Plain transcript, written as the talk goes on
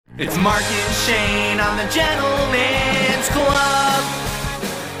It's Mark and Shane on the Gentleman's Club.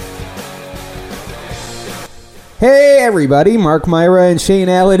 Hey everybody, Mark Myra and Shane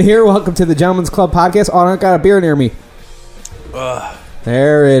Allen here. Welcome to the Gentleman's Club podcast. Oh, I got a beer near me.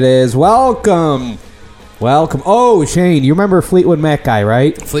 There it is. Welcome. Oh, Shane, you remember Fleetwood Mac guy,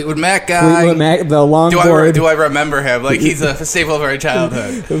 right? Fleetwood Mac guy. Fleetwood Mac, the Longboard. Do I remember him? Like, he's a staple of our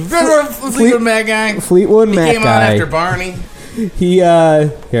childhood. Remember Fleetwood Mac guy? Fleetwood Mac guy. He came on after Barney.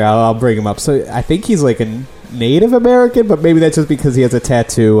 Here, I'll bring him up. So I think he's like a Native American, but maybe that's just because he has a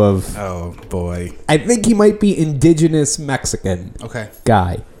tattoo of... Oh, boy. I think he might be indigenous Mexican. Okay.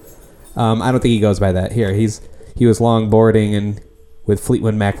 Guy. I don't think he goes by that. Here, he was longboarding and with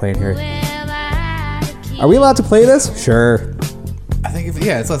Fleetwood Mac playing here. Are we allowed to play this? Sure. I think,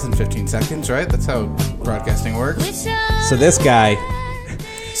 it's less than 15 seconds, right? That's how broadcasting works. So this guy...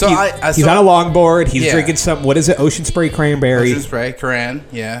 So he's on a longboard. He's drinking some, what is it? Ocean Spray Cranberry. Ocean Spray, Cran,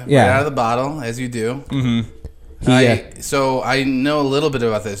 right out of the bottle, as you do. Mm-hmm. So I know a little bit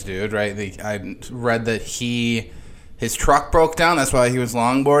about this dude, right? I read that his truck broke down. That's why he was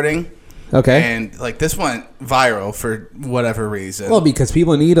longboarding. Okay. And like this went viral for whatever reason. Well, because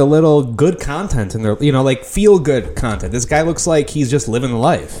people need a little good content in their, like feel good content. This guy looks like he's just living the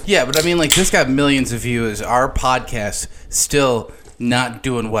life. Yeah, but I mean, like this got millions of views. Our podcast still not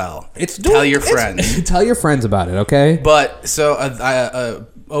doing well. Tell your friends. Tell your friends about it, okay? But so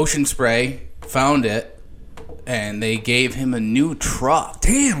Ocean Spray found it, and they gave him a new truck.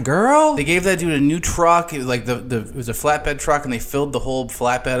 Damn, girl! They gave that dude a new truck. It was like it was a flatbed truck, and they filled the whole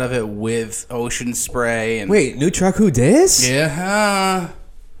flatbed of it with Ocean Spray. And wait, new truck? Who dis? Yeah.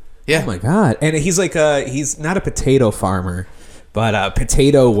 Oh my god! And he's like he's not a potato farmer, but a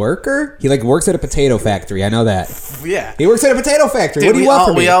potato worker. He like works at a potato factory. I know that. Yeah. He works at a potato factory. Dude, what do you want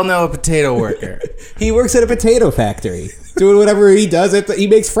from me? We all know a potato worker. He works at a potato factory. Doing whatever he does. He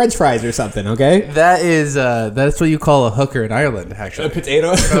makes French fries or something, okay? That's what you call a hooker in Ireland, actually. A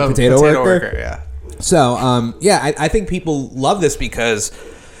potato worker? Yeah. So, I think people love this because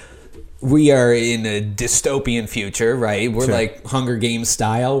we are in a dystopian future, right? We're like Hunger Games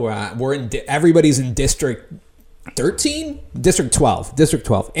style. Everybody's in District 13? District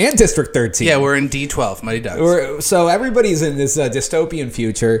 12, and District 13. Yeah, we're in D12, Mighty Ducks. So everybody's in this dystopian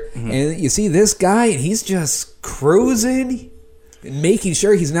future, and you see this guy, and he's just cruising, making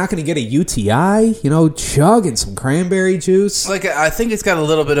sure he's not going to get a UTI, chugging some cranberry juice. Like, I think it's got a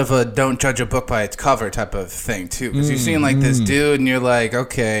little bit of a don't judge a book by its cover type of thing, too. Because you're seeing, like, this dude, and you're like,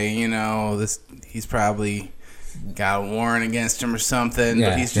 okay, he's probably... got a warrant against him or something,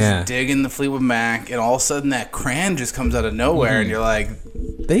 but he's just digging the Fleetwood Mac, and all of a sudden that cran just comes out of nowhere, and you're like,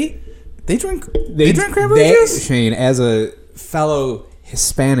 they drink cranberry juice? Shane, as a fellow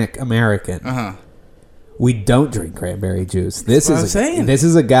Hispanic American, we don't drink cranberry juice. This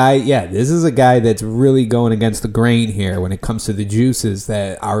is a guy that's really going against the grain here when it comes to the juices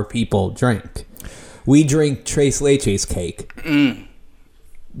that our people drink. We drink Tres Leches cake.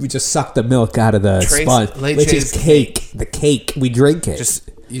 We just suck the milk out of the sponge. Leche's cake. The cake. We drink it.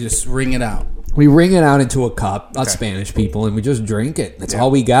 You just wring it out. We wring it out into a cup, us Spanish people, and we just drink it. That's all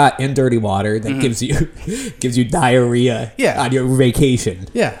we got in dirty water that gives you diarrhea on your vacation.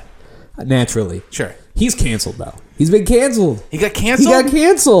 Yeah. Naturally. Sure. He's canceled, though. He's been canceled. He got canceled?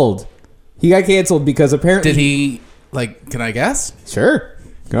 He got canceled because apparently... Did he, can I guess? Sure.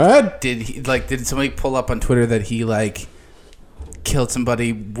 Go ahead. Did somebody pull up on Twitter that he, killed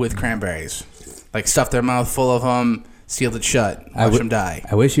somebody with cranberries? Stuffed their mouth full of them, sealed it shut, watched them die.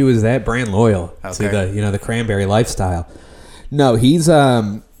 I wish he was that brand loyal to the cranberry lifestyle. No, he's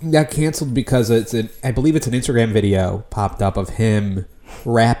got canceled because I believe it's an Instagram video popped up of him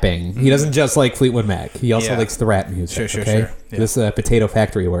rapping. He doesn't just like Fleetwood Mac. He also likes the rap music. Sure. Yeah. This potato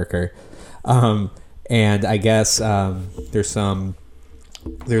factory worker. And I guess there's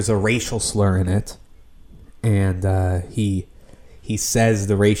a racial slur in it. And he says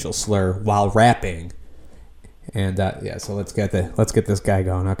the racial slur while rapping, and so let's get this guy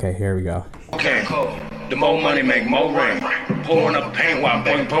going. Okay, here we go. Okay, cool. The more money make more rain. Pouring up paint while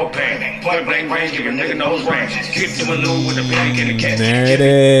blowing propane. Point blank range, give a nigga nose range. Skip to a loo with a pig in the catch. There it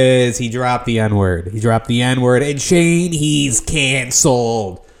is. He dropped the N-word. And Shane, he's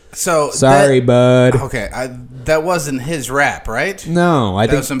canceled. So sorry, bud. Okay, that wasn't his rap, right? No, I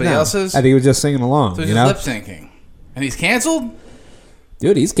think that was somebody else's. I think he was just singing along. So he's lip syncing, and he's canceled.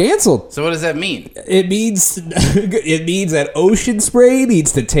 Dude, he's canceled. So what does that mean? It means that Ocean Spray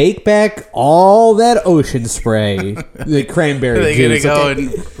needs to take back all that Ocean Spray, the cranberry juice. Are they gonna go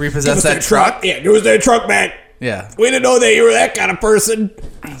and repossess that truck? Yeah, it was their truck back. Yeah. We didn't know that you were that kind of person.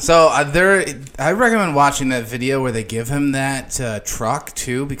 So I recommend watching that video where they give him that truck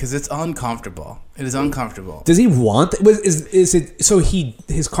too, because it's uncomfortable. It is uncomfortable. Does he want? Is it so?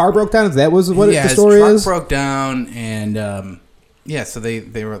 His car broke down. That was what the story his truck is. Broke down, and so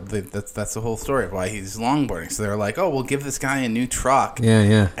that's the whole story of why he's longboarding. So they were like, oh, we'll give this guy a new truck.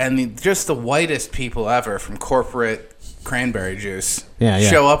 Yeah. And just the whitest people ever from corporate cranberry juice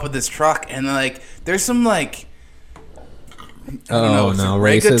show up with this truck, and like there's some like racism,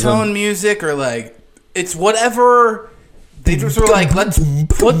 reggaeton music, or like it's whatever. They just were like, let's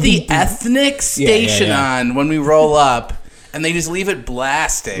put the ethnic station on when we roll up, and they just leave it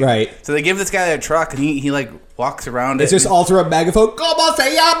blasting. Right. So they give this guy a truck, and he like walks around it's it. It's just alternate megaphone. ¿Cómo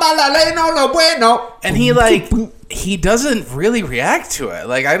se llama la ley? No, no bueno. And he doesn't really react to it.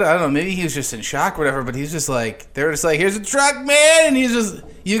 Like I don't know, maybe he was just in shock or whatever. But he's just like, they're just like, here's a truck, man, and he's just,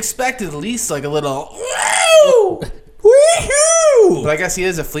 you expect at least like a little woo. Woohoo! But I guess he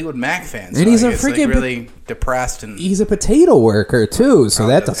is a Fleetwood Mac fan, so and he's a freaking really depressed, and he's a potato worker too. So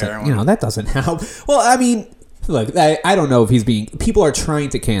that doesn't help. Well, I mean, look, I don't know if he's being. People are trying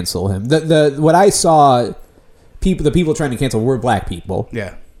to cancel him. The what I saw, the people trying to cancel were black people.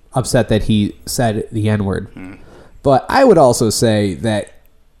 Yeah, upset that he said the N-word. But I would also say that,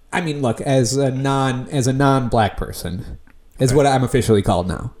 I mean, look, as a non-black person, is what I'm officially called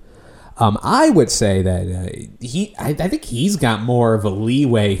now. I would say that I think he's got more of a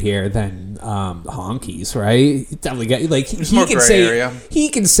leeway here than honkies, right? He definitely got like he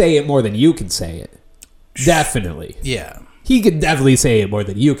can say it more than you can say it. Definitely, yeah. He could definitely say it more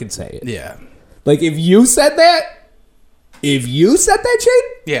than you can say it. Yeah, like if you said that shit.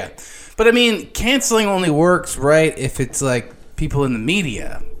 Yeah, but I mean, canceling only works right if it's like people in the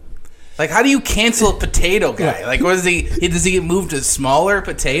media. Like, how do you cancel a potato guy? Like, what does he get moved to smaller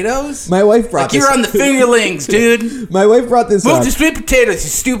potatoes? My wife brought this you're on the fingerlings, dude. My wife brought this up. Move to sweet potatoes,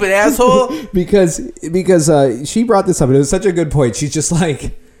 you stupid asshole. because she brought this up, and it was such a good point. She's just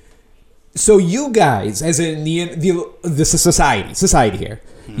like, so you guys, as in the society here,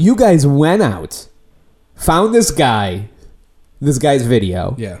 you guys went out, found this guy's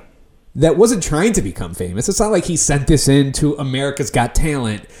video. Yeah. That wasn't trying to become famous. It's not like he sent this in to America's Got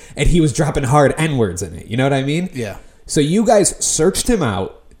Talent and he was dropping hard N-words in it. You know what I mean? Yeah. So you guys searched him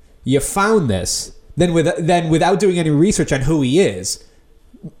out. You found this. Then without doing any research on who he is,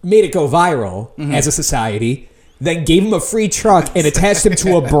 made it go viral as a society. Then gave him a free truck and attached him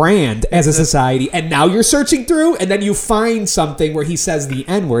to a brand as a society. And now you're searching through and then you find something where he says the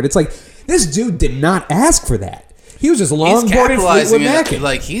N-word. It's like, this dude did not ask for that. He was just longboarding Fleetwood Mac.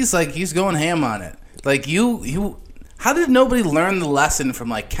 Like he's going ham on it. Like you, how did nobody learn the lesson from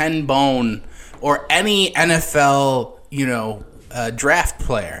like Ken Bone or any NFL draft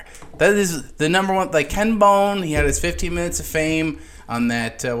player? That is the number one. Like Ken Bone, he had his 15 minutes of fame on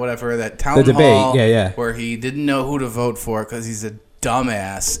that that town hall where he didn't know who to vote for because he's a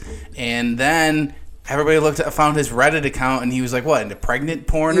dumbass, and then everybody found his Reddit account and he was like, what, into pregnant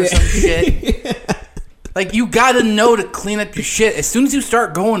porn or some shit. Like, you gotta know to clean up your shit. As soon as you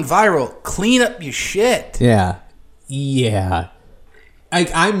start going viral, clean up your shit. Yeah.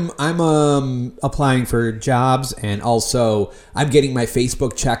 I'm applying for jobs, and also I'm getting my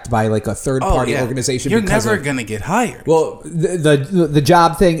Facebook checked by like a third party organization. You're never gonna get hired. Well, the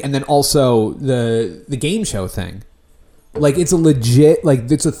job thing, and then also the game show thing. Like, it's a legit, like,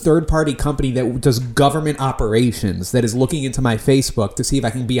 it's a third-party company that does government operations that is looking into my Facebook to see if I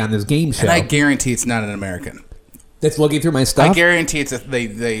can be on this game show. And I guarantee it's not an American. That's looking through my stuff? I guarantee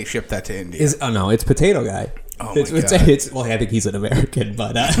they ship that to India. No, it's Potato Guy. Oh, my God. Well, I think he's an American,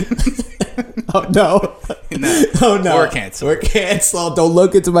 but... oh, no. Oh, no. We're canceled. Don't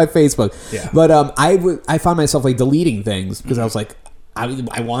look into my Facebook. Yeah. But I found myself, like, deleting things because I was like, I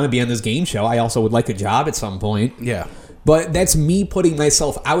want to be on this game show. I also would like a job at some point. Yeah. But that's me putting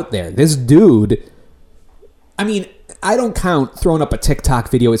myself out there. This dude, I mean, I don't count throwing up a TikTok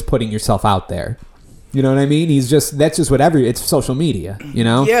video as putting yourself out there. You know what I mean? That's just whatever. It's social media, you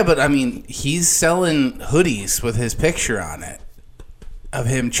know? Yeah, but I mean, he's selling hoodies with his picture on it of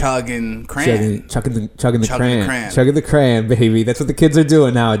him chugging crayon. Chugging the crayon, baby. That's what the kids are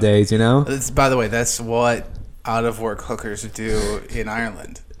doing nowadays, you know? By the way, that's what out-of-work hookers do in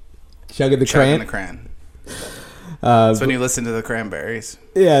Ireland. Chugging the crayon? So when you listen to the Cranberries.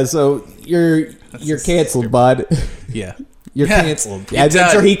 Yeah, so you're canceled, bud. Yeah. You're canceled. I'm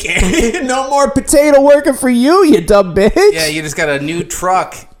sure he can't. No more potato working for you dumb bitch. Yeah, you just got a new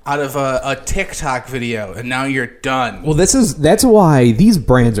truck out of a TikTok video, and now you're done. Well, that's why these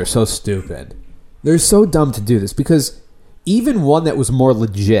brands are so stupid. They're so dumb to do this, because even one that was more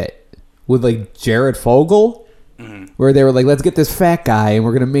legit with like Jared Fogle, where they were like, let's get this fat guy and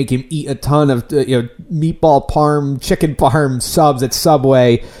we're going to make him eat a ton of meatball parm, chicken parm subs at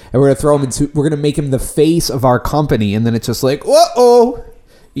Subway, and we're going to throw him into, we're going to make him the face of our company. And then it's just like, uh-oh,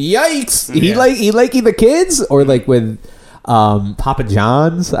 yikes. Yeah. He liking the kids? Or like with Papa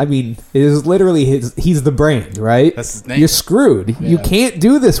John's. I mean, it is literally he's the brand, right? That's his name. You're screwed. Yeah. You can't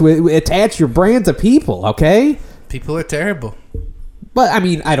do this with attach your brand to people, okay? People are terrible. But I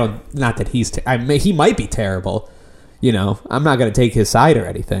mean, not that he's he might be terrible, I'm not going to take his side or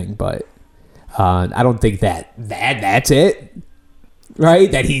anything, but I don't think that's it,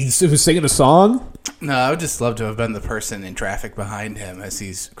 right? That he was singing a song. No, I would just love to have been the person in traffic behind him as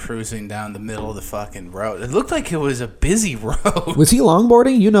he's cruising down the middle of the fucking road. It looked like it was a busy road. Was he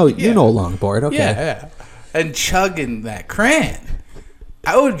longboarding? You know longboard, okay? Yeah, and chugging that cran.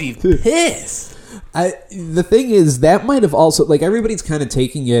 I would be pissed. The thing is, that might have also, like, everybody's kind of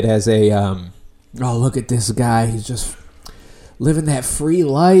taking it as a, oh, look at this guy. He's just living that free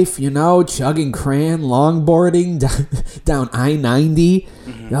life, chugging cran, longboarding down I-90.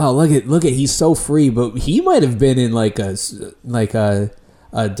 Mm-hmm. Oh, look at, he's so free. But he might have been in like a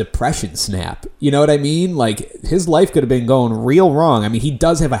depression snap. You know what I mean? Like, his life could have been going real wrong. I mean, he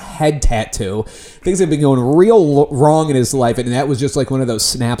does have a head tattoo. Things have been going real wrong in his life, and that was just like one of those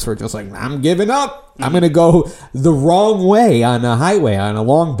snaps where just like, I'm giving up. I'm going to go the wrong way on a highway, on a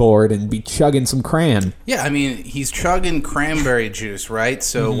longboard, and be chugging some cran. Yeah, I mean, he's chugging cranberry juice, right?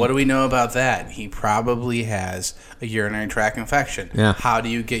 So what do we know about that? He probably has a urinary tract infection. Yeah. How do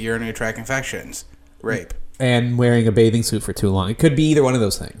you get urinary tract infections? Rape. And wearing a bathing suit for too long. It could be either one of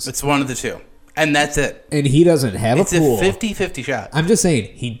those things. It's one of the two. And that's it. And he doesn't have a pool. It's a 50-50 shot. I'm just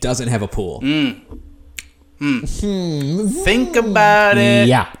saying, he doesn't have a pool. Think about it.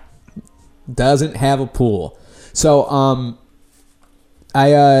 Yeah. Doesn't have a pool. So,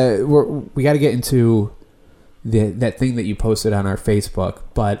 we got to get into that thing that you posted on our Facebook,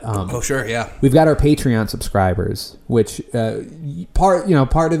 but oh sure, yeah, we've got our Patreon subscribers, which part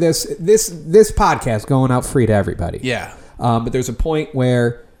of this podcast going out free to everybody. Yeah. But there's a point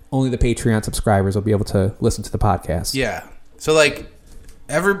where only the Patreon subscribers will be able to listen to the podcast. Yeah. So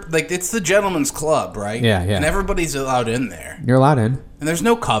it's the gentleman's club, right? Yeah. And everybody's allowed in there. You're allowed in. And there's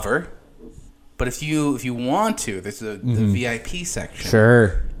no cover. But if you want to, there's the VIP section.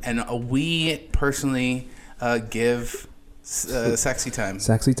 Sure. And we personally give sexy time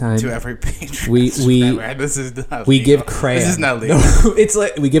to every patron. This is not we legal. give cran. This is not legal. No, it's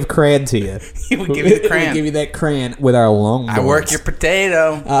like we give cran to you. We give you the cran. We give you that cran with our longboards. I work your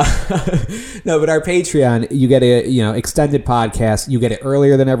potato. No, but our Patreon, you get a extended podcast. You get it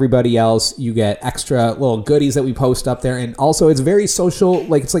earlier than everybody else. You get extra little goodies that we post up there, and also it's very social.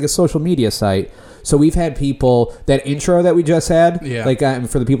 Like, it's like a social media site. So we've had people, that intro that we just had. Yeah. Like,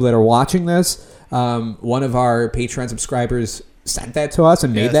 for the people that are watching this. One of our Patreon subscribers sent that to us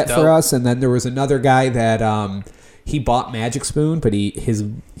and made that for us, and then there was another guy that he bought Magic Spoon, but he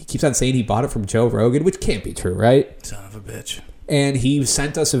keeps on saying he bought it from Joe Rogan, which can't be true, right? Son of a bitch. And he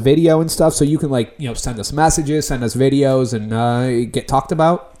sent us a video and stuff, so you can send us messages, send us videos, and get talked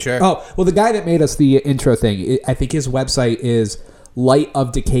about. Sure. Oh, well, the guy that made us the intro thing, I think his website is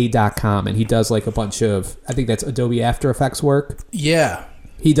lightofdecay.com, and he does like a bunch of, I think that's Adobe After Effects work. Yeah.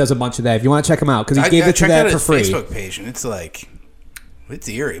 He does a bunch of that. If you want to check him out, because he gave it to that for free. Check out his Facebook page, and it's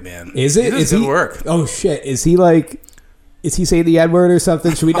eerie, man. Is it? Is good work. Oh shit! Is he saying the N word or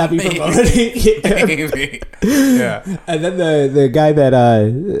something? Should we not be promoting him? Maybe. Yeah. And then the guy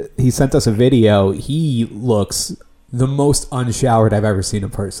that he sent us a video. He looks the most unshowered I've ever seen a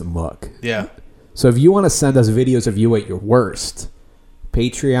person look. Yeah. So if you want to send us videos of you at your worst,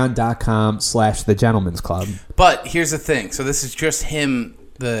 patreon.com/thegentleman's But here's the thing. So this is just him.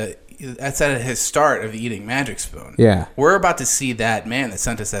 That's at his start of eating Magic Spoon. Yeah. We're about to see that man that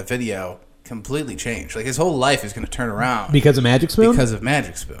sent us that video completely change. Like, his whole life is going to turn around. Because of Magic Spoon? Because of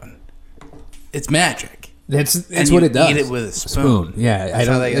Magic Spoon. It's magic. That's what it does. Eat it with a spoon. Yeah.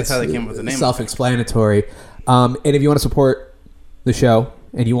 That's how they came up with the name. Self-explanatory. And if you want to support the show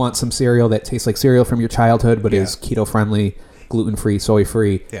and you want some cereal that tastes like cereal from your childhood but is keto-friendly, gluten-free,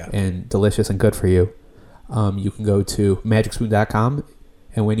 soy-free, and delicious and good for you, you can go to magicspoon.com,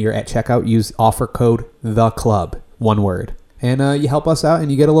 and when you're at checkout, use offer code THECLUB, one word, and you help us out and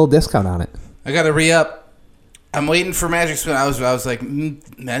you get a little discount on it. I gotta re-up. I'm waiting for Magic Spoon. I was like,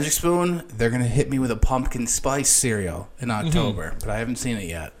 Magic Spoon, they're gonna hit me with a pumpkin spice cereal in October, but I haven't seen it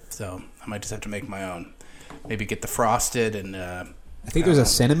yet, so I might just have to make my own. Maybe get the frosted and I think there's a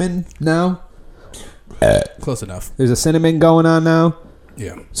cinnamon now. Close enough. There's a cinnamon going on now.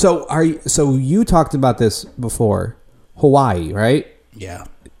 Yeah. So you talked about this before, Hawaii, right? Yeah.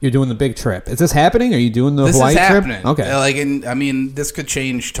 You're doing the big trip. Is this happening? Are you doing the Hawaii trip? This is happening. Okay. Like, and I mean, this could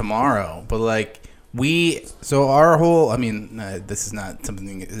change tomorrow, but like our whole, I mean, this is not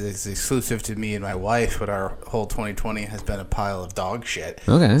something that is exclusive to me and my wife, but our whole 2020 has been a pile of dog shit.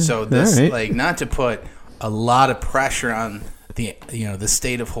 Okay. So this, All right. like, not to put a lot of pressure on the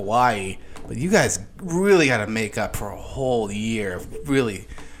state of Hawaii, but you guys really got to make up for a whole year of really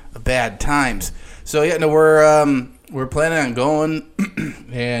bad times. So yeah, no, we're planning on going,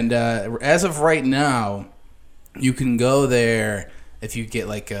 and as of right now, you can go there if you get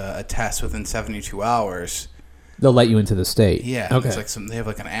like a test within 72 hours. They'll let you into the state. Yeah. Okay. It's like they have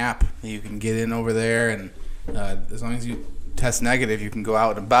like an app that you can get in over there, and as long as you test negative, you can go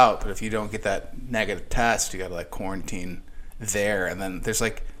out and about. But if you don't get that negative test, you got to like quarantine there, and then there's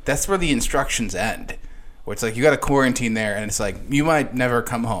like that's where the instructions end, where it's like you got to quarantine there, and it's like you might never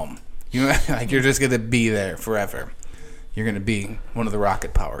come home. You like you're just gonna be there forever. You're gonna be one of the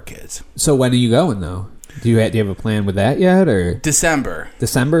rocket power kids. So when are you going though? Do you have a plan with that yet, or December?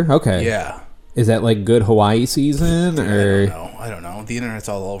 Okay. Yeah. Is that like good Hawaii season, or I don't know. The internet's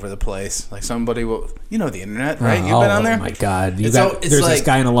all over the place. Like somebody will, the internet, right? You've been on there. Oh my god! There's like, this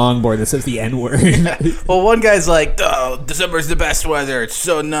guy in a longboard that says the N word. Well, one guy's like, "Oh, December's the best weather. It's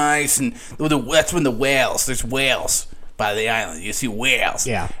so nice, and that's when there's whales by the island. You see whales."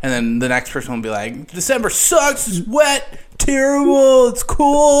 Yeah. And then the next person will be like, "December sucks. It's wet, terrible. It's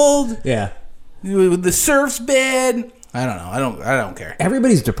cold. Yeah. The surf's bad." I don't know. I don't care.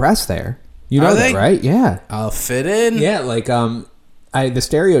 Everybody's depressed there. You know Are that, they? right? Yeah. I'll fit in. Yeah, like the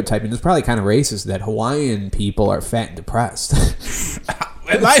stereotype, and it's probably kind of racist that Hawaiian people are fat and depressed.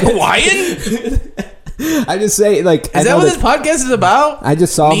 Am I Hawaiian? I just say, like, Is that what this podcast is about? I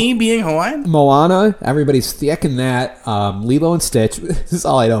just saw me being Hawaiian. Moana. Everybody's thicking that. Lilo and Stitch. This is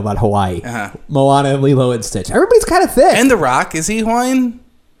all I know about Hawaii. Uh-huh. Moana and Lilo and Stitch. Everybody's kind of thick. And The Rock, is he Hawaiian?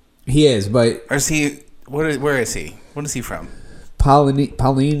 He is, but Or is he? Where is he? What is he from?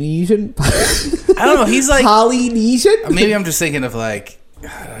 Polynesian. I don't know. He's like Polynesian. Maybe I'm just thinking of like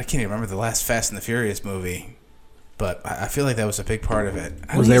I can't even remember the last Fast and the Furious movie, but I feel like that was a big part of it.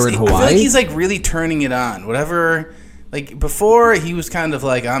 Was they in Hawaii? I feel like he's like really turning it on. Whatever. Like before, he was kind of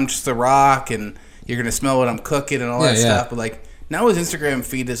like I'm just The Rock, and you're gonna smell what I'm cooking and all that stuff. But like now his Instagram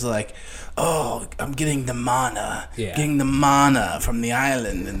feed is like, oh, I'm getting the mana, getting the mana from the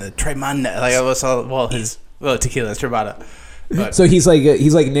island and the Tremana. Like I was all his tequila Tremana. But, so he's like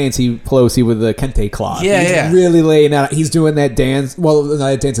Nancy Pelosi with the kente cloth. Yeah, he's really laying out. He's doing that dance. Well,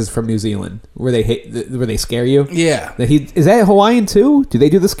 that dance is from New Zealand, where they scare you. Yeah. Is that Hawaiian too? Do they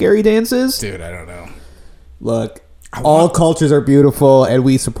do the scary dances? Dude, I don't know. Look, all cultures are beautiful, and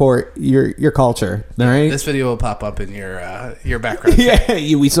we support your culture. All right. This video will pop up in your background.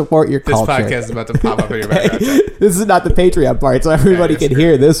 We support your This culture. podcast is about to pop up in your background. This is not the Patreon part, so everybody can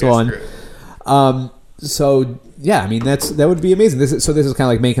hear this one. So yeah, I mean that would be amazing. This is kind of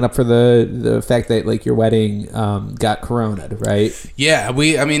like making up for the fact that like your wedding got corona'd, right? Yeah,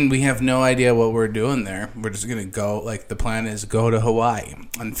 we have no idea what we're doing there. We're just gonna go. Like the plan is go to Hawaii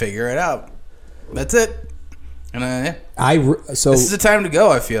and figure it out. That's it. And this is the time to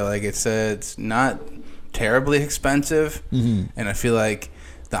go. I feel like it's not terribly expensive, and I feel like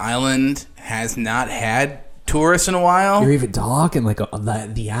the island has not had tourists in a while. You're even talking like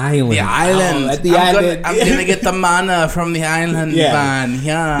the island. The island. I'm gonna get the mana from the island, man.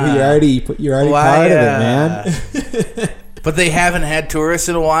 Yeah. You're already part of it, man. But they haven't had tourists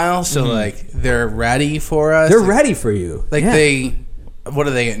in a while, so like they're ready for us. They're ready for you. Like what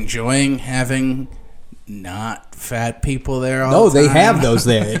are they enjoying having? Not fat people there all the time? No, they have those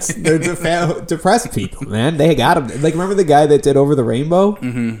there. They're depressed people, man. They got them. Like, remember the guy that did Over the Rainbow?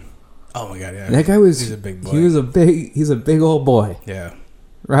 Mm-hmm. Oh my god, yeah. That guy was. He's a big boy. He's a big old boy. Yeah.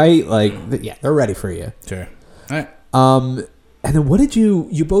 Right? Like, they're ready for you. Sure. All right. And then what did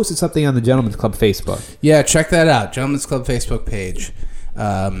you posted something on the Gentleman's Club Facebook? Yeah, check that out. Gentleman's Club Facebook page.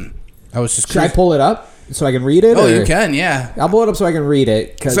 I was just. Should I pull it up so I can read it? Oh, you can. Yeah. I'll pull it up so I can read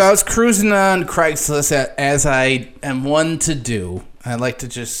it. So I was cruising on Craigslist as I am one to do. I like to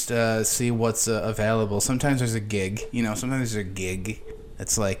just see what's available. Sometimes there's a gig. Sometimes there's a gig.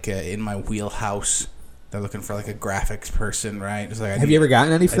 It's like in my wheelhouse. They're looking for like a graphics person, right? It's like, have you ever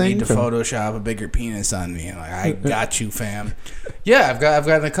gotten anything? I need to Photoshop a bigger penis on me. Like, I got you, fam. Yeah, I've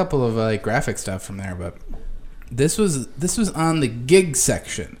gotten a couple of like graphic stuff from there, but this was on the gig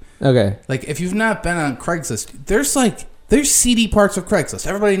section. Okay. Like if you've not been on Craigslist, there's seedy parts of Craigslist.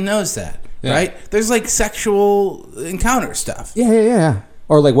 Everybody knows that, right? There's like sexual encounter stuff. Yeah.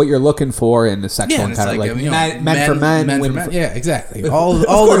 Or like what you're looking for in the sexual encounter, like men for men, women for men. Yeah, exactly. All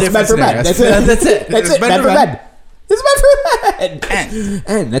the different men for men. scenarios. That's it. That's it. That's it. Men for men. It's meant for men.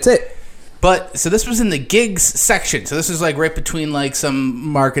 And that's it. But so this was in the gigs section. So this was like right between like some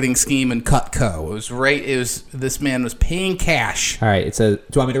marketing scheme and Cutco. This man was paying cash. All right. It says, do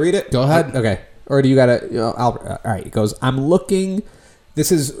you want me to read it? Go ahead. Okay. Or do you gotta? All right. It goes. I'm looking.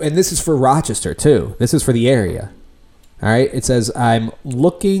 This is for Rochester too. This is for the area. All right. It says I'm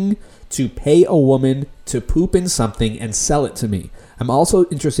looking to pay a woman to poop in something and sell it to me. I'm also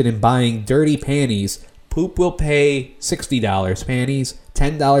interested in buying dirty panties. Poop will pay $60. Panties,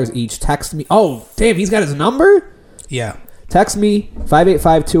 $10 each. Text me. Oh, damn, he's got his number? Yeah. Text me,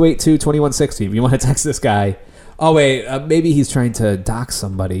 585-282-2160 if you want to text this guy. Oh, wait, maybe he's trying to dox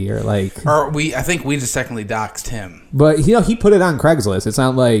somebody or like... I think we just technically doxed him. But, he put it on Craigslist. It's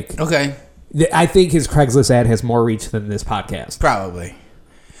not like... Okay. I think his Craigslist ad has more reach than this podcast. Probably.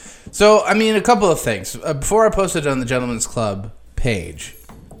 So, I mean, a couple of things. Before I posted it on the Gentleman's Club page,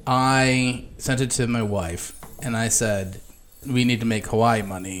 I sent it to my wife, and I said, we need to make Hawaii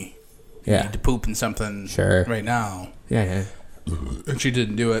money. We need to poop in something right now. Yeah. And she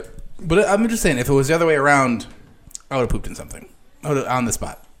didn't do it. But I'm just saying, if it was the other way around, I would have pooped in something. On the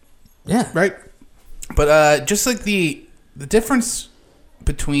spot. Yeah. Right? But just like the difference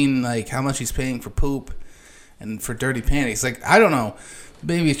between like how much he's paying for poop and for dirty panties, like, I don't know.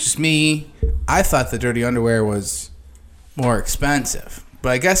 Maybe it's just me. I thought the dirty underwear was more expensive. But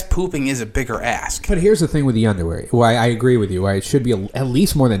I guess pooping is a bigger ask. But here's the thing with the underwear. Why I agree with you. Why it should be at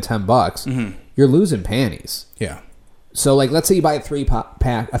least more than $10. Mm-hmm. You're losing panties. Yeah. So like, let's say you buy a 2-pack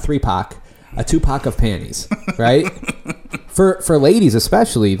of panties, right? for ladies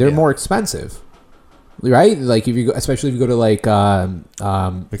especially, they're more expensive, right? Like especially if you go to like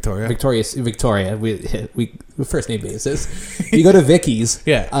Victoria. We first name basis. You go to Vicky's.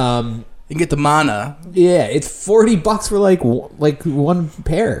 Yeah. You can get the mana. Yeah, it's $40 for like one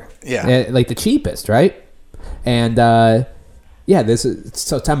pair. Yeah, like the cheapest, right? And this is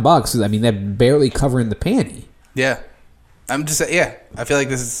so $10. I mean, they're barely covering the panty. Yeah, I'm just I feel like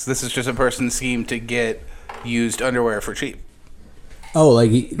this is just a person's scheme to get used underwear for cheap. Oh,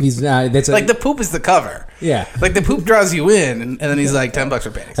 like he's that's like the poop is the cover. Yeah, like the poop draws you in, and then he's like $10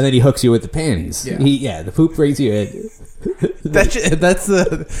 for panties, and then he hooks you with the panties. Yeah, the poop brings you in. That's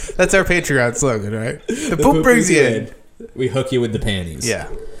our Patreon slogan, right? The poop brings you in. We hook you with the panties.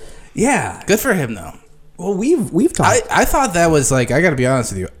 Yeah. Good for him though. Well, we've talked. I thought that was like, I got to be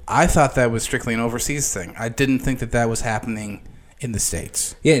honest with you. I thought that was strictly an overseas thing. I didn't think that was happening in the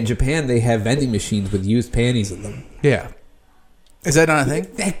States. Yeah, in Japan they have vending machines with used panties in them. Yeah. Is that not a thing?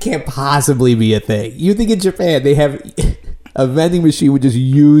 That can't possibly be a thing. You think in Japan they have a vending machine with just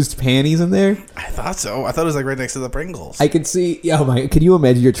used panties in there? I thought so. I thought it was like right next to the Pringles. I could see. Oh my! Can you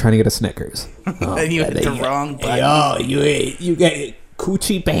imagine you're trying to get a Snickers? And you hit the wrong button. Oh, you get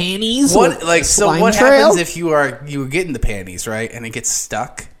coochie panties. What happens if you were getting the panties right and it gets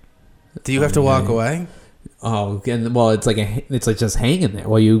stuck? Do you have to walk away? Oh, well, it's like just hanging there.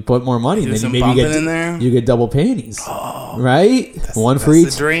 Well, you put more money, then you maybe get in there. You get double panties. Oh, right? One for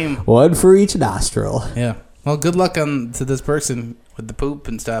each. The dream. One for each nostril. Yeah. Well, good luck to this person with the poop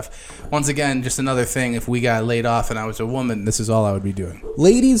and stuff. Once again, just another thing. If we got laid off and I was a woman, this is all I would be doing.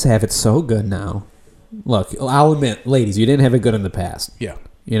 Ladies have it so good now. Look, I'll admit, ladies, you didn't have it good in the past. Yeah.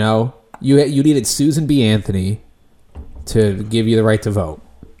 You know, you needed Susan B. Anthony to give you the right to vote.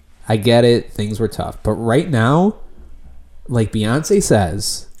 I get it. Things were tough. But right now, like Beyonce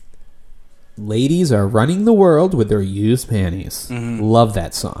says, ladies are running the world with their used panties. Mm-hmm. Love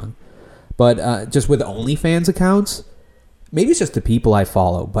that song. But just with OnlyFans accounts, maybe it's just the people I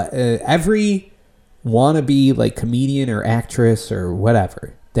follow, but every wannabe like comedian or actress or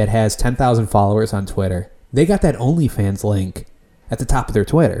whatever that has 10,000 followers on Twitter, they got that OnlyFans link at the top of their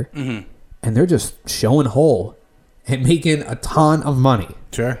Twitter. Mm-hmm. And they're just showing whole and making a ton of money.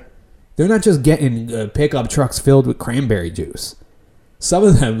 Sure. They're not just getting pickup trucks filled with cranberry juice. Some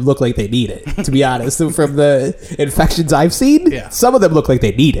of them look like they need it, to be honest. From the infections I've seen, some of them look like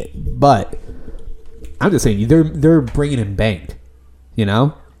they need it. But I'm just saying, they're bringing in bank, you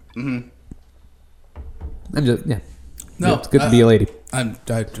know? Mm-hmm. I'm just, no, it's good to be a lady. I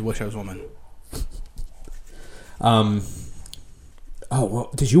wish I was a woman. Oh, well,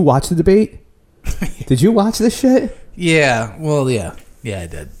 did you watch the debate? Did you watch this shit? Yeah, well, yeah, I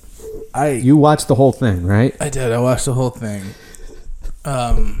did. You watched the whole thing, right? I did. I watched the whole thing.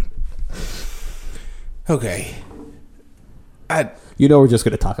 Okay. We're just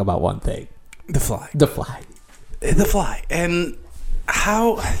going to talk about one thing. The fly. And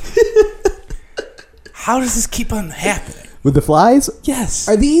how does this keep on happening? With the flies? Yes.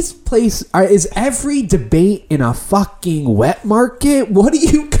 Is every debate in a fucking wet market? What are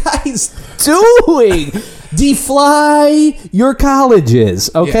you guys doing? Defly your colleges,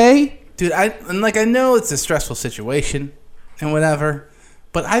 okay? Yeah. Dude, I know it's a stressful situation and whatever,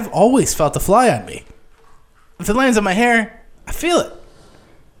 but I've always felt the fly on me. If it lands on my hair, I feel it.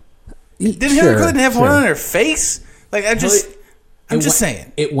 Didn't Hillary Clinton have one on her face? Like, I'm just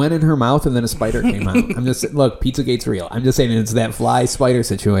saying. It went in her mouth and then a spider came out. Look, Pizzagate's real. I'm just saying it's that fly spider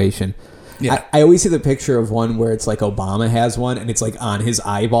situation. Yeah. I always see the picture of one where it's like Obama has one and it's like on his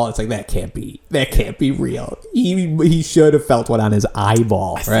eyeball. It's like, that can't be real. He should have felt one on his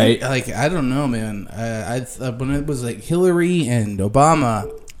eyeball, right? I don't know, man. When it was like Hillary and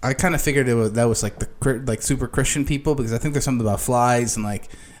Obama, I kind of figured that was like the super Christian people, because I think there's something about flies and like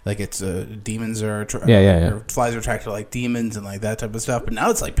it's demons or flies are attracted to like demons and like that type of stuff. But now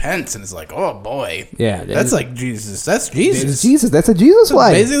it's like Pence, and it's like, oh boy, yeah, that's like Jesus. That's Jesus. It's Jesus. That's a Jesus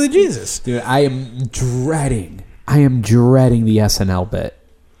fly. Basically Jesus. Dude, I am dreading the SNL bit.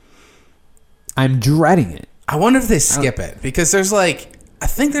 I'm dreading it. I wonder if they skip it, because there's I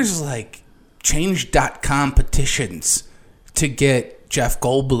think there's change.com petitions to get Jeff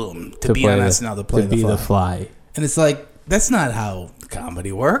Goldblum to be on SNL to play the fly. And it's like, that's not how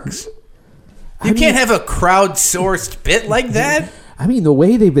comedy works. You can't have a crowd-sourced bit like that. I mean, the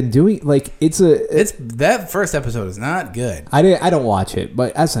way they've been doing, that first episode is not good. I don't watch it,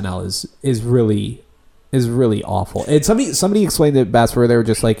 but SNL is really awful. And somebody explained it best, where they were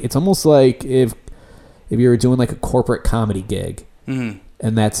just like, it's almost like if you were doing like a corporate comedy gig. Mm-hmm.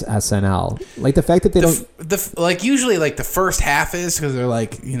 And that's SNL. Like the fact that they don't usually the first half is, because they're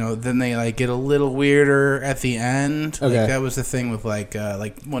then they get a little weirder at the end. Okay. Like that was the thing with like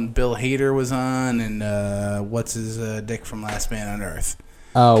when Bill Hader was on, and what's his dick from Last Man on Earth.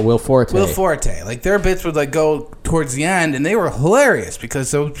 Oh, Will Forte. Like their bits would go towards the end, and they were hilarious because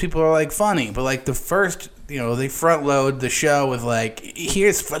those people are funny. But the first, they front load the show with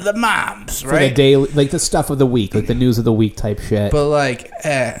here's for the moms, right? For the daily, the stuff of the week, the news of the week type shit. But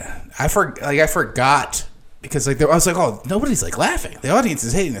I forgot, because I was like, oh, nobody's laughing. The audience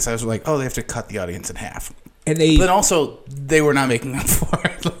is hating this. I was like, oh, they have to cut the audience in half. But then also they were not making up for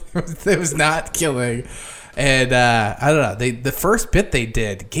it. It was not killing. And I don't know. The first bit they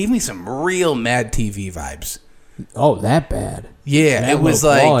did gave me some real Mad TV vibes. Oh, that bad? Yeah, that it was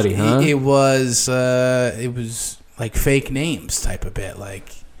quality, huh? it was like fake names type of bit.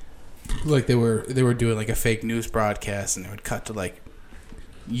 Like they were doing a fake news broadcast, and they would cut to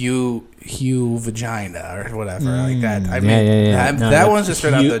Hugh Vagina or whatever like that. I mean, that one's just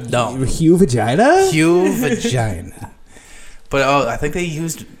straight out the dome. Hugh Vagina. Hugh Vagina. But I think they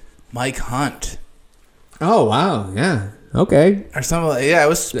used Mike Hunt. Oh, wow. Yeah. Okay. Or something it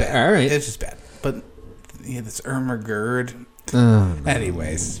was bad. All right. It's just bad. But this Irma Gerd.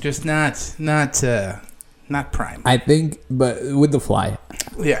 Anyways, just not prime. I think, but with the fly.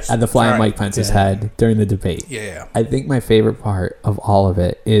 Yes. The fly on Mike Pence's head during the debate. Yeah. I think my favorite part of all of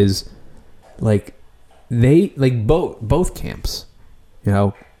it is they both camps,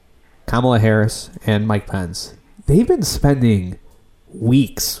 Kamala Harris and Mike Pence. They've been spending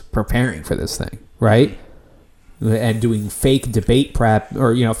weeks preparing for this thing, right? And doing fake debate prep,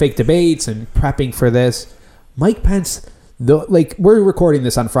 or fake debates and prepping for this. Mike Pence, we're recording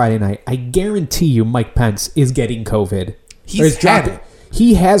this on Friday night. I guarantee you, Mike Pence is getting COVID. He's had it.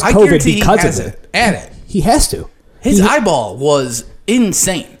 He has COVID because of it. He has to. His eyeball was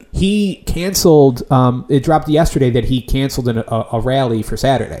insane. He canceled. It dropped yesterday that he canceled a rally for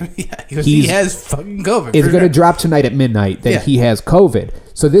Saturday. Yeah, he has fucking COVID. It's going to drop tonight at midnight that he has COVID.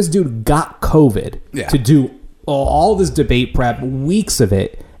 So this dude got COVID to do all this debate prep, weeks of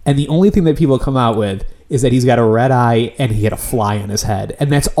it, and the only thing that people come out with is that he's got a red eye and he had a fly on his head,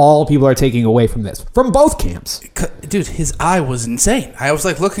 and that's all people are taking away from this, from both camps. Dude, his eye was insane. I was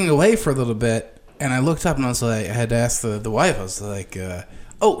looking away for a little bit, and I looked up and I was like, I had to ask the wife. I was like,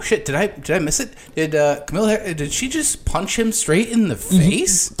 oh shit, did I miss it? Did Camilla? Did she just punch him straight in the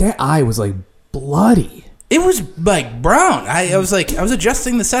face? That eye was bloody. It was brown. I was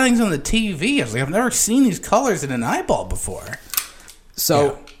adjusting the settings on the TV. I was like, I've never seen these colors in an eyeball before.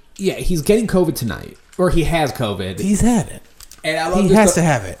 So yeah, he's getting COVID tonight, or he has COVID. He's had it, and I love he has to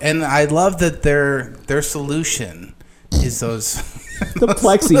have it. And I love that their solution is those the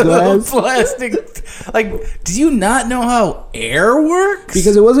plexiglass plastic. Do you not know how air works?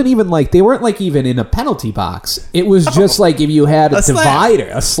 Because it wasn't even they weren't even in a penalty box. It was just if you had a divider,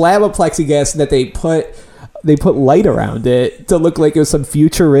 a slab of plexiglass that they put light around it to look like it was some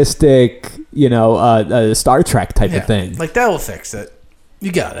futuristic, Star Trek type of thing. That will fix it.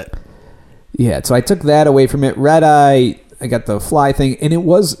 You got it. Yeah, so I took that away from it. Red eye, I got the fly thing, and it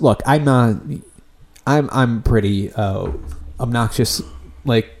was, look, I'm pretty obnoxious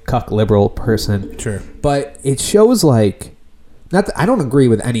like cuck liberal person. Sure. But it shows like, not that I don't agree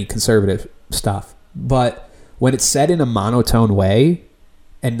with any conservative stuff, but when it's said in a monotone way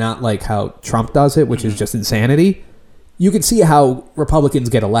and not like how Trump does it, which is just insanity, you can see how Republicans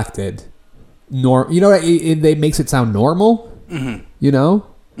get elected. You know, it makes it sound normal. You know,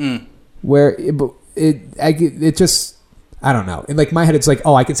 where it just, I don't know. In like my head, it's like,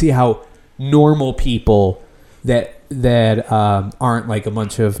 oh, I can see how normal people that aren't like a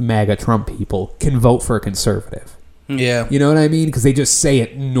bunch of MAGA Trump people can vote for a conservative. Yeah. You know what I mean? Because they just say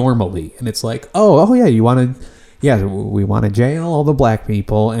it normally. And it's like, oh yeah, we want to jail all the black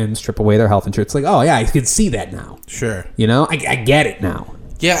people and strip away their health insurance. It's like, oh yeah, I can see that now. Sure. You know, I get it now.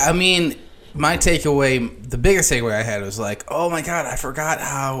 Yeah, I mean, my takeaway, the biggest takeaway I had was like, oh my God, I forgot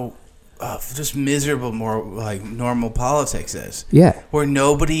how just miserable more like normal politics is. Yeah. Where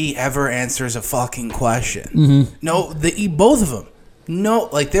nobody ever answers a fucking question. No, both of them. No,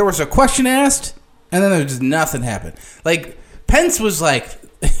 like there was a question asked, and then there just nothing happened. Like Pence was like,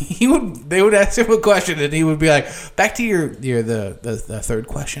 they would ask him a question, and he would be like, "Back to the third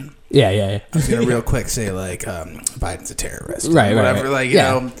question." Yeah. I was gonna real quick say like, Biden's a terrorist, right? Whatever. Right. Like you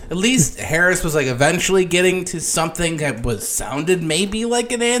know, at least Harris was like eventually getting to something that sounded maybe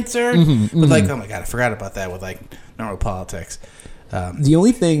like an answer, but like, oh my God, I forgot about that with like normal politics. The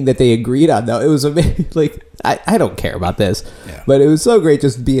only thing that they agreed on, though, it was like, I don't care about this, but it was so great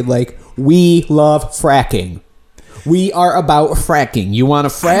just being like, we love fracking. We are about fracking. You want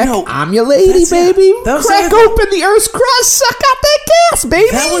to frack? I'm your lady, baby. Crack open the Earth's crust, suck out that gas, baby.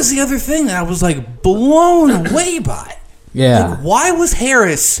 That was the other thing that I was like blown away by. Yeah. Like, why was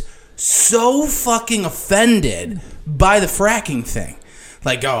Harris so fucking offended by the fracking thing?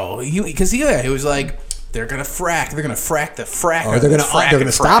 Like, because he was like, they're gonna frack. They're gonna frack the frack. Or they're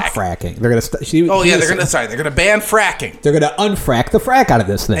gonna stop fracking. They're gonna. They're gonna ban fracking. They're gonna unfrack the frack out of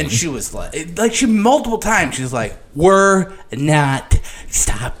this thing. And she was like, she multiple times. She was like, "We're not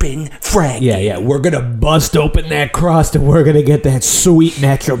stopping fracking." Yeah. We're gonna bust open that crust and we're gonna get that sweet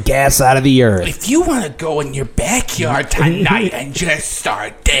natural gas out of the earth. If you want to go in your backyard tonight and just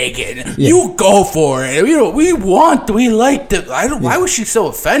start digging, you go for it. You know, we like the. Why was she so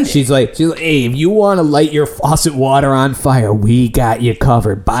offended? She's like, hey, if you want to light your faucet water on fire, we got you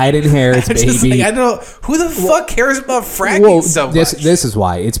covered. Biden Harris, baby. Like, I don't know who the fuck cares about fracking so much. This is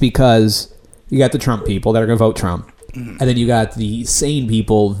why. It's because you got the Trump people that are going to vote Trump. And then you got the sane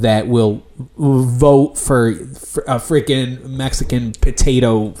people that will vote for a freaking Mexican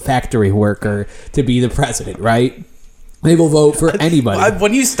potato factory worker to be the president, right? They will vote for anybody.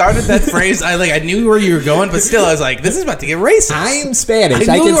 When you started that phrase, I knew where you were going, but still, I was like, this is about to get racist. I am Spanish.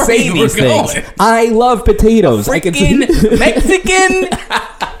 I can say these things. I love potatoes. I can Mexican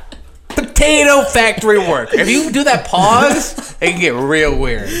potato factory worker. If you do that pause, it can get real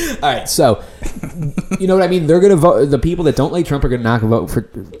weird. All right, so you know what I mean? They're going to vote. The people that don't like Trump are going to not vote for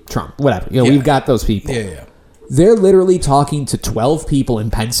Trump. Whatever. You know, we've got those people. Yeah. They're literally talking to 12 people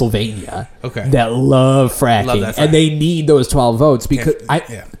in Pennsylvania that love fracking, and they need those 12 votes because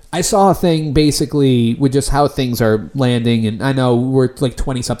I saw a thing basically with just how things are landing, and I know we're like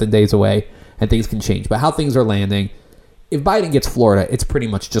 20-something days away, and things can change, but how things are landing, if Biden gets Florida, it's pretty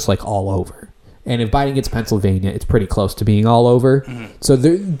much just like all over. And if Biden gets Pennsylvania, it's pretty close to being all over. So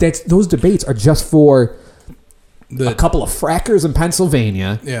those debates are just for a couple of frackers in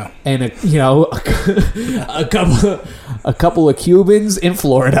Pennsylvania, and a couple of Cubans in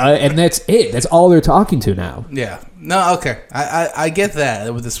Florida, and that's it. That's all they're talking to now. Yeah. No. Okay. I get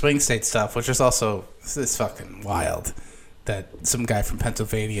that with the swing state stuff, which is also it's fucking wild that some guy from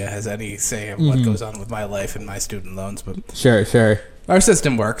Pennsylvania has any say in what goes on with my life and my student loans. But sure. Our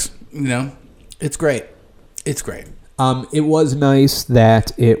system works. You know, it's great. It's great. It was nice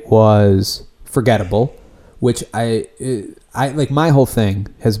that it was forgettable. Which I like. My whole thing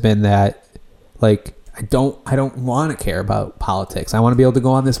has been that, like, I don't want to care about politics. I want to be able to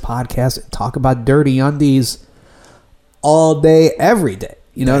go on this podcast and talk about dirty undies all day, every day.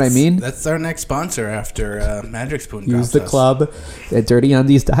 You know what I mean? That's our next sponsor after Magic Spoon. Use the club at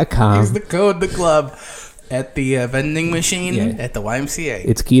dirtyundies.com. Use the code, the club, at the vending machine at the YMCA.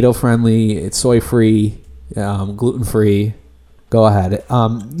 It's keto friendly. It's soy free, gluten free. Go ahead.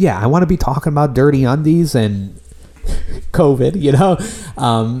 I want to be talking about dirty undies and COVID, you know?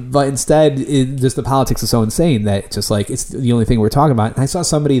 But instead, just the politics is so insane that it's just like, it's the only thing we're talking about. And I saw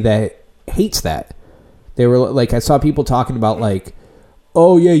somebody that hates that. They were like, I saw people talking about like,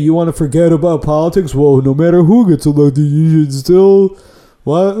 oh yeah, you want to forget about politics? Well, no matter who gets elected, you should still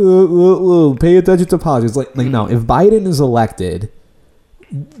pay attention to politics. Like no, if Biden is elected,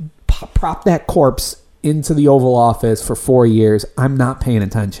 prop that corpse into the Oval Office for 4 years. I'm not paying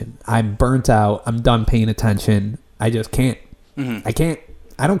attention. I'm burnt out. I'm done paying attention. I just can't. Mm-hmm. I can't.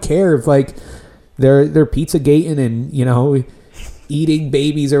 I don't care if like they're pizza gating and eating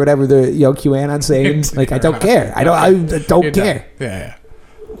babies or whatever the QAnon saying. Like I don't care. I don't care. Yeah.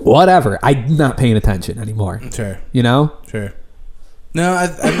 Whatever. I'm not paying attention anymore. Sure. Sure. No,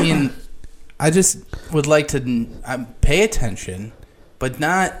 I mean, I just would like to pay attention, but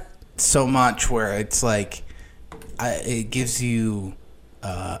not so much where it's like it gives you.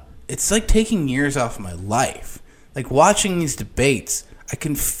 It's like taking years off my life. Like watching these debates, I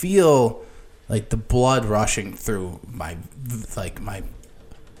can feel like the blood rushing through my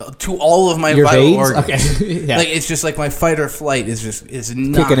to all of my your vital veins? organs. Okay. Yeah. Like it's just like my fight or flight is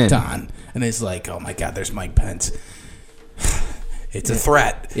knocked on, and it's like, oh my god, there's Mike Pence. It's a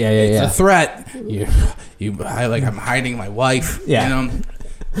threat. Yeah. It's a threat. I'm hiding my wife. Yeah.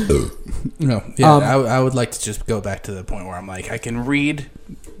 I would like to just go back to the point where I'm like, I can read.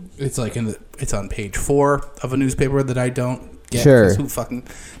 It's like it's on page 4 of a newspaper that I don't get. Sure. Who fucking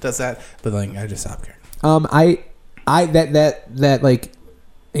does that? But like, I just stop caring. That like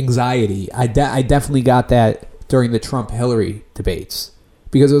anxiety. I definitely got that during the Trump-Hillary debates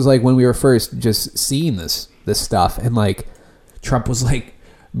because it was like when we were first just seeing this stuff and like Trump was like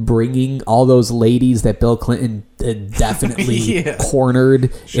bringing all those ladies that Bill Clinton definitely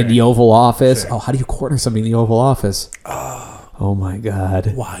cornered in the Oval Office. Sure. Oh, how do you corner somebody in the Oval Office? Oh my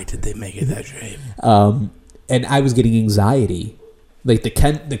God. Why did they make it that shape? And I was getting anxiety. Like the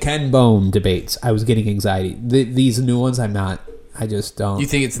Ken Bone debates, I was getting anxiety. These new ones, I'm not. I just don't. You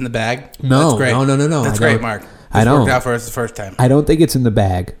think it's in the bag? No. That's great. No. That's great, Mark. I don't. Worked out for us the first time. I don't think it's in the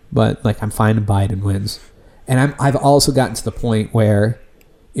bag, but like I'm fine if Biden wins. And I've also gotten to the point where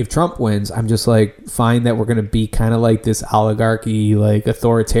if Trump wins, I'm just like fine that we're going to be kind of like this oligarchy, like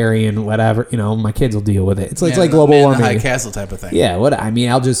authoritarian, whatever. My kids will deal with it. It's like global warming, the high castle type of thing. Yeah,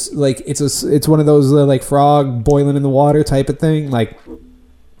 I'll just like it's one of those like frog boiling in the water type of thing. Like,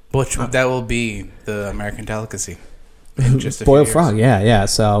 which that will be the American delicacy. Just boiled frog. Yeah.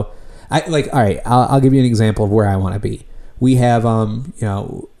 So I like. All right, I'll give you an example of where I want to be. We have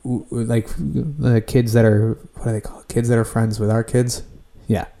like the kids that are what are they called? Kids that are friends with our kids.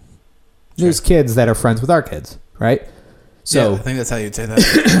 Yeah. There's kids that are friends with our kids, right? So I think that's how you'd say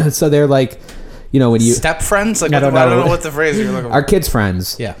that. So they're like, when you step friends. Like I don't know what the phrase you're looking for. Our kids'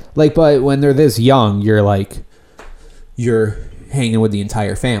 friends. Yeah. Like, but when they're this young, you're hanging with the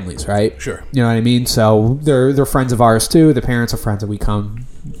entire families, right? Sure. You know what I mean? So they're friends of ours too. The parents are friends, and we come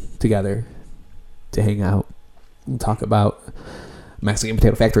together to hang out and talk about Mexican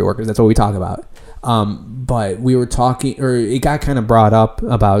potato factory workers. That's what we talk about. But we were talking, or it got kind of brought up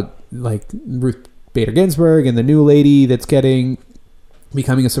about like Ruth Bader Ginsburg and the new lady that's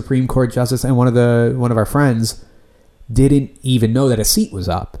becoming a Supreme Court justice, and one of our friends didn't even know that a seat was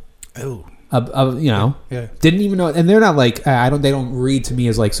up. Oh, didn't even know, and they're not like they don't read to me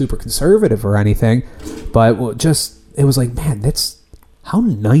as like super conservative or anything, but it was like, man, how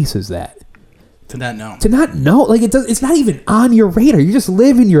nice is that? To not know. Like it's not even on your radar. You're just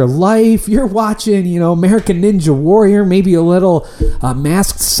living your life. You're watching, American Ninja Warrior, maybe a little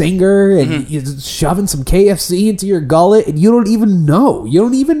Masked Singer, and you're shoving some KFC into your gullet, and you don't even know.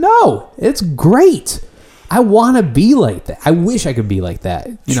 It's great. I want to be like that. I wish I could be like that,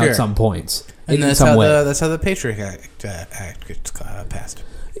 at some points. And that's how the Patriot Act gets passed.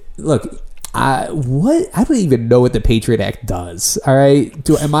 Look, I don't even know what the Patriot Act does. All right,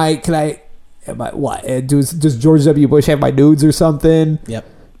 what? Does George W. Bush have my nudes or something? Yep.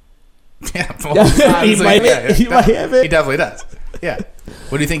 Yeah. Well, he might have it. He definitely does. Yeah.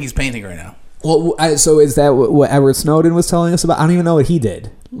 What do you think he's painting right now? Well, so is that what Edward Snowden was telling us about? I don't even know what he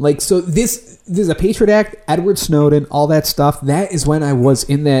did. Like, so this is a Patriot Act, Edward Snowden, all that stuff. That is when I was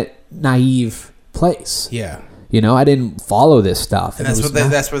in that naive place. Yeah. I didn't follow this stuff. And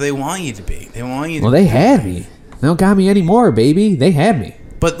that's where they want you to be. They want you to they had me. They don't got me anymore, baby. They had me.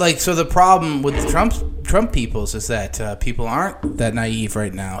 But so the problem with the Trump peoples is that people aren't that naive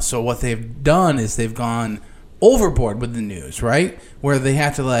right now. So what they've done is they've gone overboard with the news, right? Where they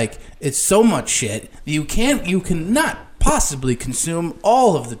have to it's so much shit you cannot possibly consume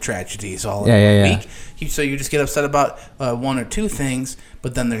all of the tragedies all in 1 week. So you just get upset about one or two things,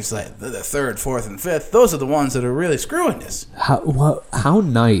 but then there's the third, fourth, and fifth. Those are the ones that are really screwing us. How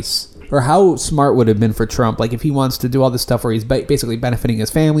nice. Or how smart would it have been for Trump, like if he wants to do all this stuff where he's basically benefiting his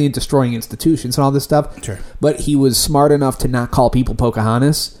family and destroying institutions and all this stuff. Sure. But he was smart enough to not call people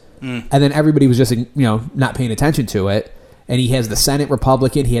Pocahontas, and then everybody was just not paying attention to it, and he has the Senate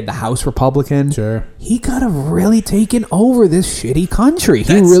Republican, he had the House Republican. Sure. He could have really taken over this shitty country.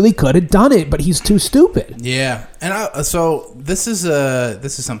 He really could have done it, but he's too stupid. Yeah. And so this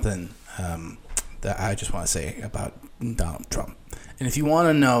is something that I just want to say about Donald Trump. And if you want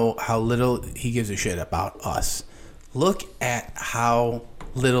to know how little he gives a shit about us, look at how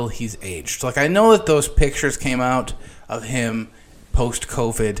little he's aged. Like, I know that those pictures came out of him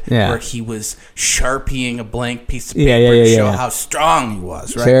post-COVID where he was Sharpieing a blank piece of paper to show how strong he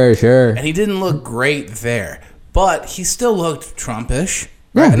was, right? Sure. And he didn't look great there, but he still looked Trumpish.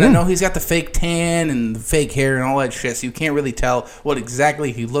 Right? And I know he's got the fake tan and the fake hair and all that shit, so you can't really tell what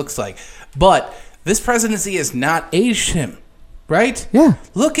exactly he looks like. But this presidency has not aged him, right? Yeah.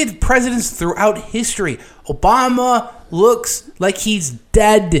 Look at presidents throughout history. Obama looks like he's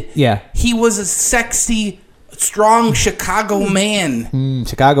dead. Yeah. He was a sexy, strong Chicago man.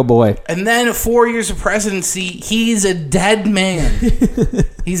 Chicago boy. And then 4 years of presidency, he's a dead man.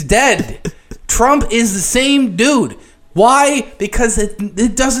 He's dead. Trump is the same dude. Why? Because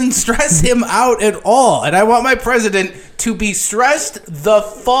it doesn't stress him out at all. And I want my president to be stressed the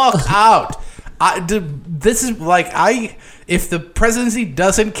fuck out. This is like, if the presidency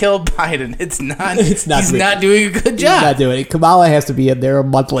doesn't kill Biden, he's not doing a good job. He's not doing it. Kamala has to be in there a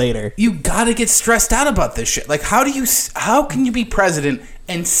month later. You gotta get stressed out about this shit. Like, how can you be president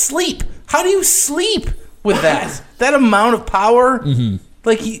and sleep? How do you sleep with that? That amount of power? Mm-hmm.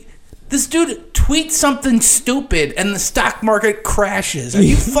 Like, this dude tweets something stupid and the stock market crashes. Are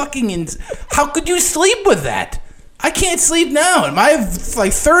you fucking how could you sleep with that? I can't sleep now, and I have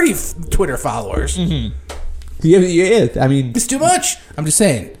like 30 Twitter followers. Mm-hmm. Yeah, I mean, it's too much. I'm just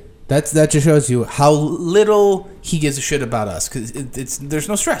saying that just shows you how little he gives a shit about us. Because there's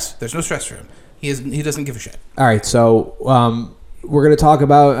no stress. There's no stress for him. He doesn't give a shit. All right, so we're gonna talk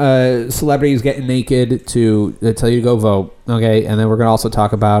about celebrities getting naked to tell you to go vote. Okay, and then we're gonna also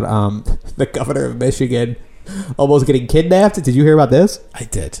talk about the governor of Michigan almost getting kidnapped. Did you hear about this? I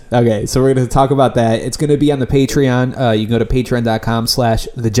did. Okay, so we're going to talk about that. It's going to be on the Patreon. You can go to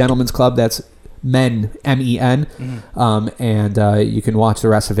patreon.com/The Gentleman's Club. That's men, MEN. Mm-hmm. And you can watch the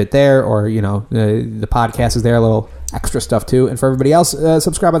rest of it there, or, the podcast is there, a little extra stuff too. And for everybody else,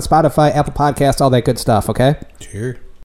 subscribe on Spotify, Apple Podcasts, all that good stuff, okay? Sure.